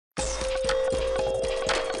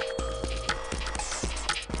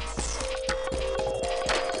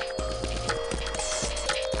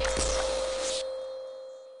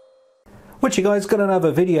Right, you guys, got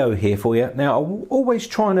another video here for you. Now, I'm always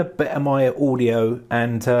trying to better my audio,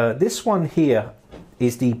 and this one here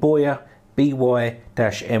is the BOYA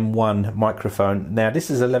BY-M1 microphone. Now,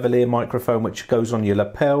 this is a lavalier microphone which goes on your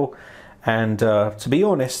lapel, and to be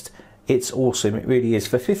honest, it's awesome. It really is.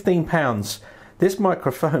 For £15, this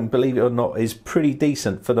microphone, believe it or not, is pretty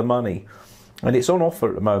decent for the money, and it's on offer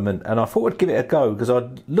at the moment. And I thought I'd give it a go because I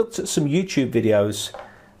looked at some YouTube videos,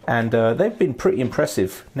 and they've been pretty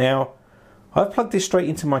impressive. Now, I've plugged this straight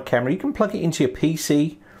into my camera. You can plug it into your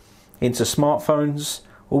PC, into smartphones.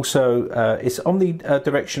 Also, it's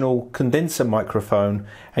omni-directional condenser microphone,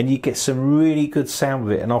 and you get some really good sound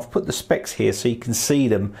with it. And I've put the specs here so you can see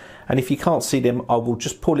them. And if you can't see them, I will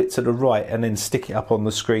just pull it to the right and then stick it up on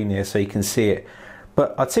the screen here so you can see it.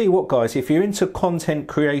 But I tell you what, guys, if you're into content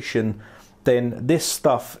creation, then this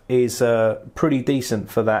stuff is pretty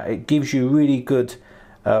decent for that. It gives you really good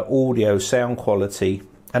audio sound quality.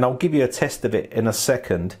 And I'll give you a test of it in a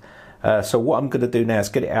second. So what I'm going to do now is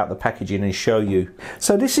get it out of the packaging and show you.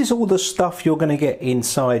 So this is all the stuff you're going to get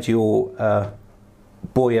inside your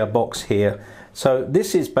BOYA box here. So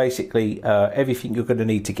this is basically everything you're going to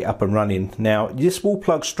need to get up and running. Now, this will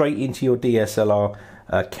plug straight into your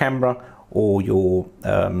DSLR camera or your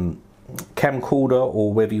camcorder,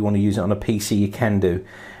 or whether you want to use it on a PC, you can do.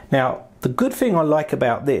 Now, the good thing I like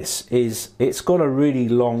about this is it's got a really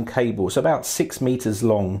long cable. It's about 6 meters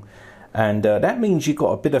long, and that means you've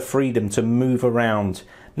got a bit of freedom to move around.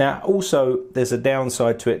 Now, also, there's a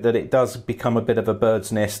downside to it, that it does become a bit of a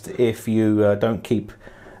bird's nest if you don't keep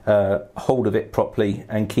hold of it properly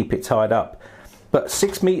and keep it tied up. But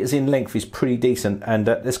 6 meters in length is pretty decent, and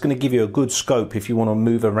that's going to give you a good scope if you want to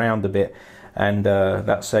move around a bit. And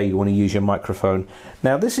let's say you want to use your microphone.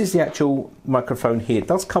 Now, this is the actual microphone here. It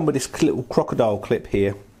does come with this little crocodile clip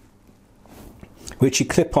here, which you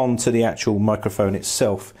clip on to the actual microphone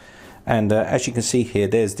itself. And as you can see here,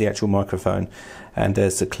 there's the actual microphone, and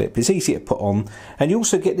there's the clip. It's easy to put on. And you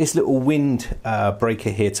also get this little wind breaker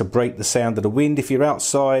here to break the sound of the wind. If you're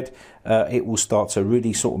outside, it will start to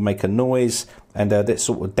really sort of make a noise, and that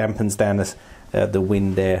sort of dampens down the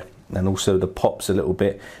wind there, and also the pops a little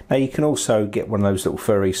bit. Now, you can also get one of those little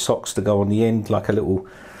furry socks to go on the end, like a little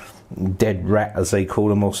dead rat, as they call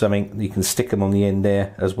them, or something. You can stick them on the end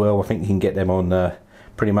there as well. I think you can get them on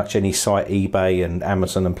pretty much any site, eBay and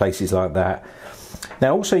Amazon and places like that.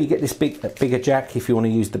 Now, also, you get this bigger jack if you want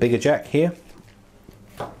to use the bigger jack here.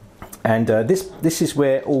 And this is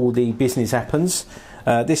where all the business happens.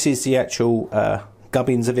 This is the actual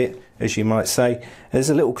gubbins of it, as you might say. There's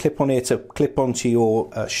a little clip on here to clip onto your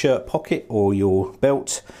shirt pocket or your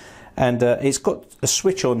belt, and it's got a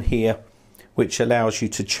switch on here which allows you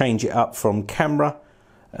to change it up from camera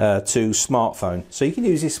to smartphone. So you can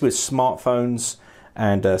use this with smartphones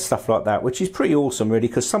and stuff like that, which is pretty awesome, really,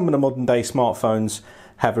 because some of the modern day smartphones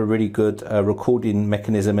have a really good recording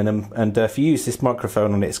mechanism in them, and if you use this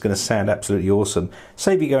microphone on it, it's going to sound absolutely awesome.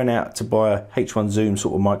 Say if you're going out to buy a H1 Zoom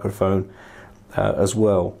sort of microphone as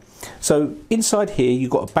well. So inside here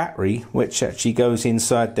you've got a battery which actually goes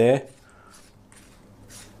inside there,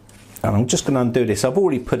 and I'm just going to undo this. I've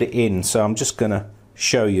already put it in, so I'm just going to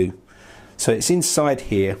show you. So it's inside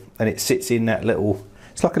here, and it sits in that little,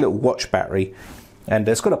 it's like a little watch battery, and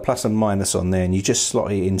it's got a plus and minus on there, and you just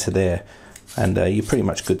slot it into there, and you're pretty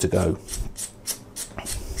much good to go.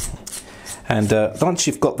 And once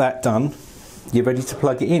you've got that done, you're ready to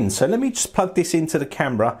plug it in. So let me just plug this into the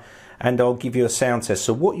camera, and I'll give you a sound test.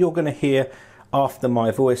 So what you're going to hear after my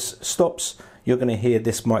voice stops, you're going to hear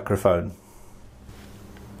this microphone.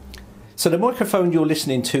 So the microphone you're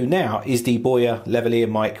listening to now is the BOYA lavalier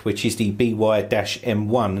mic, which is the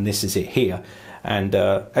BY-M1, and this is it here. And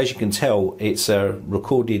as you can tell, it's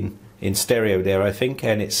recording in stereo there, I think,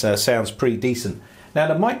 and it sounds pretty decent. Now,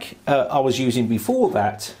 the mic I was using before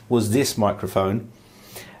that was this microphone.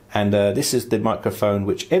 And this is the microphone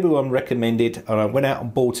which everyone recommended, and I went out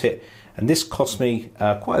and bought it, and this cost me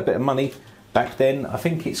quite a bit of money back then. I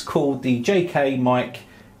think it's called the JK mic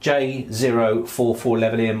J044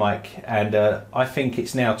 lavalier mic, and I think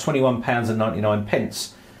it's now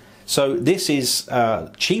 £21.99. So this is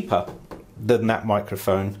cheaper than that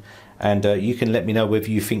microphone, and you can let me know whether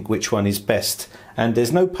you think which one is best. And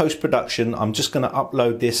there's no post-production. I'm just going to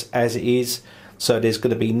upload this as it is. So there's going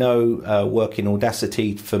to be no work in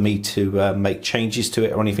Audacity for me to make changes to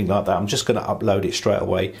it or anything like that. I'm just going to upload it straight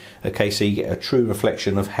away. Okay, so you get a true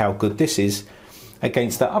reflection of how good this is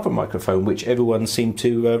against that other microphone, which everyone seemed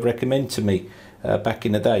to recommend to me back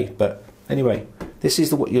in the day. But anyway, this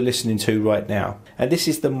is what you're listening to right now. And this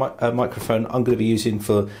is the microphone I'm going to be using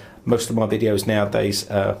for most of my videos nowadays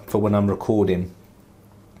for when I'm recording.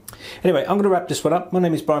 Anyway, I'm going to wrap this one up. My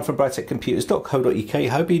name is Brian from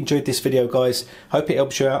briteccomputers.co.uk. Hope you enjoyed this video, guys. Hope it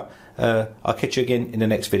helps you out. I'll catch you again in the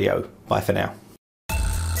next video. Bye for now.